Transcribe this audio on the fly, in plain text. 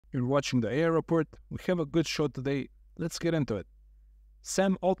You're watching the AI report. We have a good show today. Let's get into it.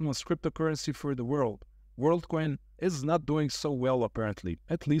 Sam Altman's cryptocurrency for the world, Worldcoin, is not doing so well apparently,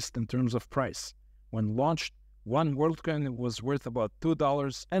 at least in terms of price. When launched, one Worldcoin was worth about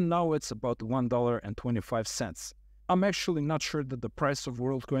 $2 and now it's about $1.25. I'm actually not sure that the price of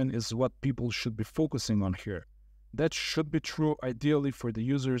Worldcoin is what people should be focusing on here. That should be true ideally for the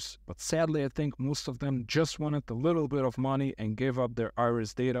users, but sadly I think most of them just wanted a little bit of money and gave up their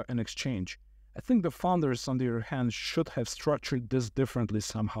iris data in exchange. I think the founders, on the other hand, should have structured this differently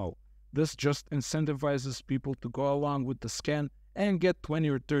somehow. This just incentivizes people to go along with the scan and get $20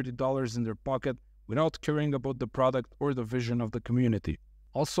 or $30 in their pocket without caring about the product or the vision of the community.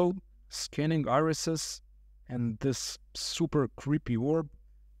 Also, scanning irises and this super creepy orb.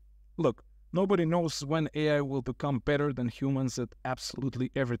 Look, nobody knows when AI will become better than humans at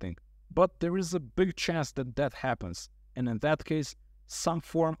absolutely everything. But there is a big chance that that happens. And in that case, some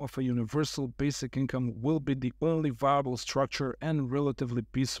form of a universal basic income will be the only viable structure and relatively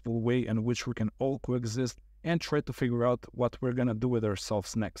peaceful way in which we can all coexist and try to figure out what we're gonna do with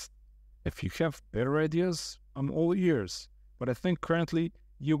ourselves next. If you have better ideas, I'm all ears. But I think currently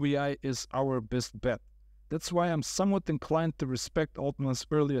UBI is our best bet. That's why I'm somewhat inclined to respect Altman's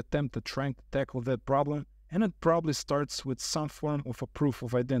early attempt at trying to tackle that problem, and it probably starts with some form of a proof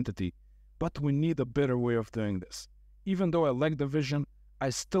of identity. But we need a better way of doing this. Even though I like the vision, I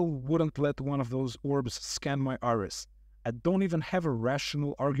still wouldn't let one of those orbs scan my iris. I don't even have a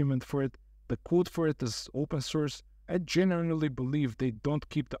rational argument for it. The code for it is open source. I genuinely believe they don't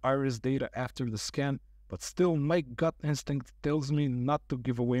keep the iris data after the scan, but still my gut instinct tells me not to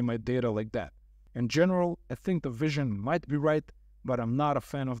give away my data like that. In general, I think the vision might be right, but I'm not a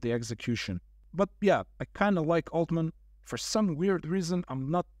fan of the execution. But yeah, I kinda like Altman. For some weird reason,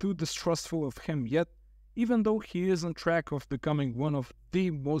 I'm not too distrustful of him yet, even though he is on track of becoming one of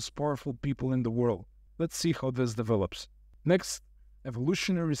the most powerful people in the world. Let's see how this develops. Next,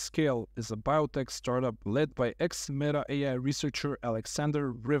 Evolutionary Scale is a biotech startup led by ex-Meta AI researcher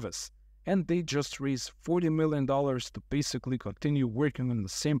Alexander Rivas, and they just raised $40 million to basically continue working on the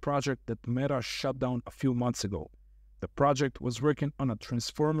same project that Meta shut down a few months ago. The project was working on a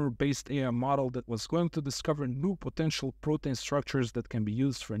transformer-based AI model that was going to discover new potential protein structures that can be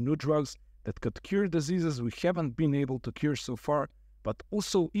used for new drugs that could cure diseases we haven't been able to cure so far, but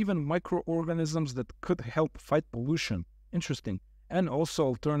also even microorganisms that could help fight pollution. Interesting. And also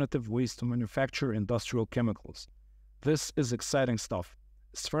alternative ways to manufacture industrial chemicals. This is exciting stuff.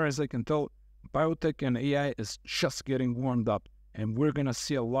 As far as I can tell, biotech and AI is just getting warmed up, and we're gonna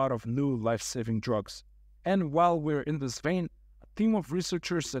see a lot of new life-saving drugs. And while we're in this vein, a team of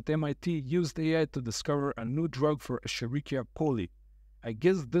researchers at MIT used AI to discover a new drug for Escherichia coli. I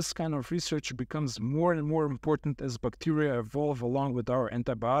guess this kind of research becomes more and more important as bacteria evolve along with our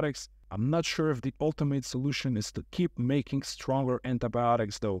antibiotics. I'm not sure if the ultimate solution is to keep making stronger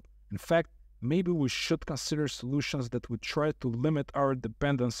antibiotics though. In fact, maybe we should consider solutions that would try to limit our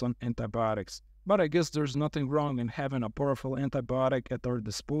dependence on antibiotics. But I guess there's nothing wrong in having a powerful antibiotic at our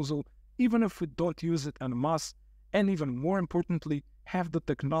disposal, even if we don't use it en masse, and even more importantly, have the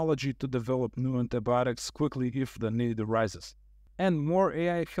technology to develop new antibiotics quickly if the need arises. And more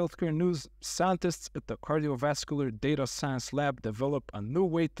AI healthcare news, scientists at the Cardiovascular Data Science Lab developed a new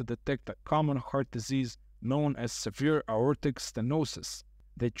way to detect a common heart disease known as severe aortic stenosis.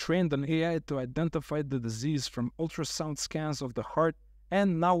 They trained an AI to identify the disease from ultrasound scans of the heart,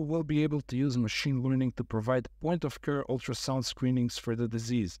 and now we'll be able to use machine learning to provide point-of-care ultrasound screenings for the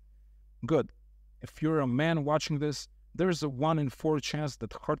disease. Good. If you're a man watching this, there's a 1 in 4 chance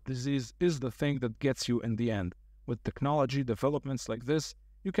that heart disease is the thing that gets you in the end. With technology developments like this,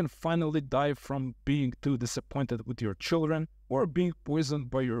 you can finally die from being too disappointed with your children, or being poisoned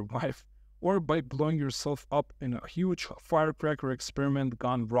by your wife, or by blowing yourself up in a huge firecracker experiment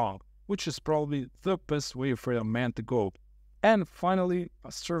gone wrong, which is probably the best way for a man to go. And finally,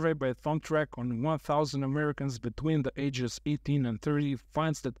 a survey by Thumbtack on 1,000 Americans between the ages 18 and 30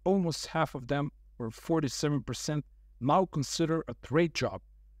 finds that almost half of them, or 47%, now consider a trade job.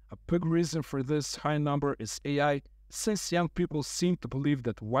 A big reason for this high number is AI, since young people seem to believe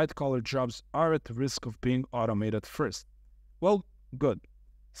that white-collar jobs are at risk of being automated first. Well, good.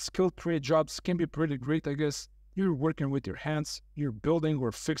 Skilled trade jobs can be pretty great, I guess. You're working with your hands, you're building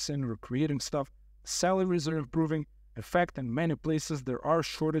or fixing or creating stuff, salaries are improving. In fact, in many places there are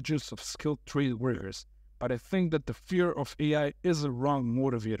shortages of skilled trade workers. But I think that the fear of AI is a wrong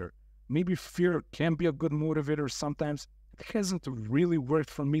motivator. Maybe fear can be a good motivator sometimes. It hasn't really worked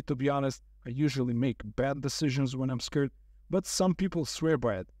for me, to be honest. I usually make bad decisions when I'm scared, but some people swear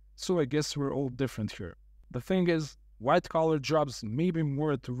by it, so I guess we're all different here. The thing is, White-collar jobs may be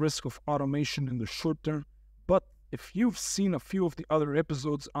more at the risk of automation in the short term, but if you've seen a few of the other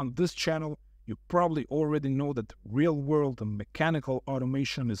episodes on this channel, you probably already know that real-world and mechanical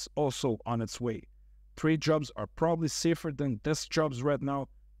automation is also on its way. Trade jobs are probably safer than desk jobs right now,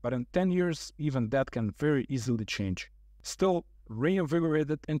 but in 10 years, even that can very easily change. Still,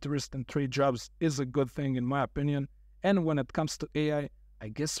 reinvigorated interest in trade jobs is a good thing in my opinion, and when it comes to AI, I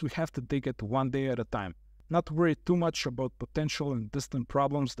guess we have to take it one day at a time. Not worry too much about potential and distant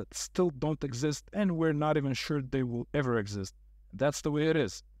problems that still don't exist and we're not even sure they will ever exist. That's the way it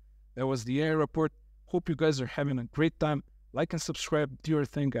is. That was the AI report. Hope you guys are having a great time. Like and subscribe, do your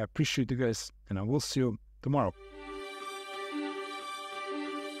thing. I appreciate you guys, and I will see you tomorrow.